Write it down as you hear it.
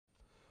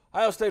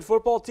Ohio State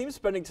football team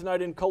spending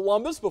tonight in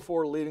Columbus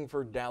before leaving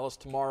for Dallas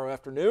tomorrow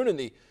afternoon in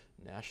the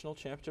national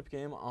championship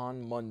game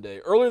on Monday.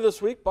 Earlier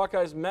this week,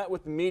 Buckeyes met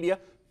with the media.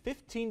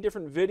 15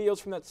 different videos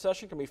from that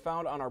session can be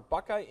found on our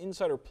Buckeye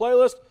Insider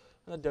playlist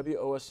on the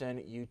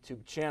WOSN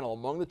YouTube channel.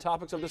 Among the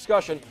topics of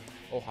discussion,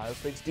 Ohio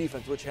State's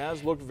defense, which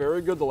has looked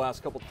very good the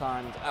last couple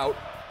times out,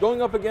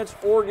 going up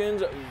against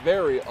Oregon's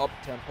very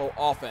up-tempo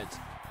offense.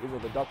 Even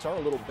though the Ducks are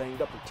a little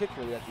banged up,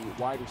 particularly at the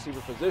wide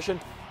receiver position,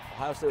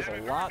 Ohio State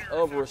has a lot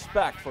of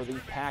respect for the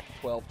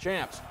Pac-12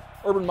 champs.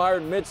 Urban Meyer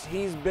admits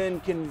he's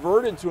been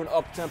converted to an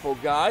up-tempo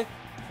guy.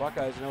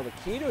 Buckeyes know the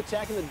key to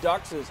attacking the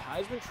Ducks is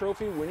Heisman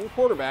Trophy winning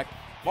quarterback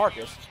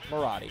Marcus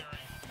Mariota.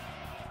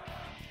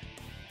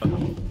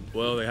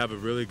 Well, they have a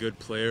really good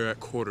player at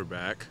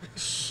quarterback,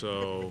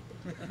 so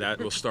that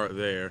will start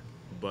there.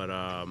 But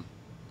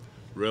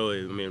really,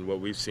 I mean, what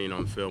we've seen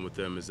on film with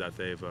them is that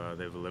they've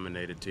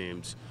eliminated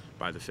teams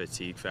by the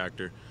fatigue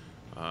factor.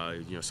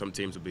 You know, some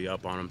teams will be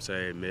up on them,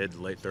 say mid,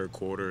 late third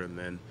quarter, and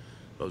then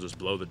they'll just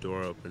blow the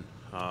door open.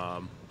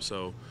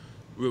 So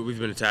we've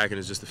been attacking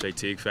is just the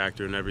fatigue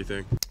factor and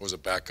everything. Was a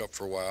backup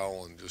for a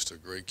while and just a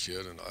great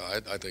kid, and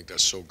I think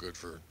that's so good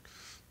for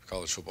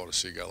college football to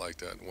see a guy like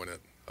that and win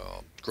it.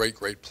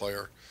 Great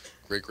player,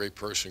 great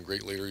person,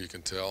 great leader, you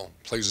can tell.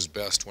 Plays his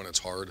best when it's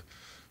hard,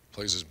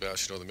 plays his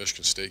best. You know, the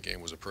Michigan State game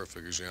was a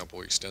perfect example.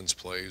 He extends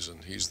plays,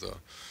 and he's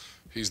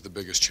the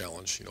biggest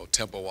challenge. You know,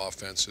 tempo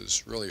offense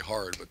is really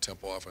hard, but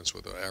tempo offense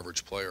with an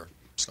average player,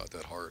 it's not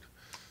that hard.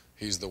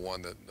 He's the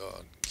one that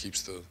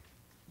keeps the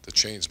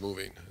chains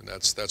moving, and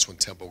that's when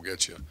tempo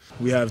gets you.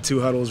 We have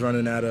two huddles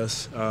running at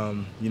us.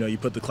 You know, you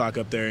put the clock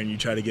up there and you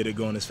try to get it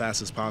going as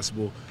fast as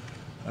possible.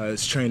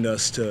 It's trained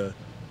us to,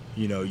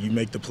 you know, you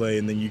make the play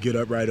and then you get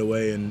up right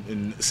away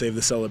and save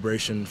the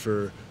celebration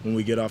for when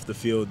we get off the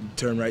field,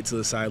 turn right to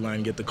the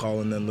sideline, get the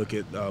call, and then look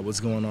at what's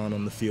going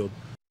on the field.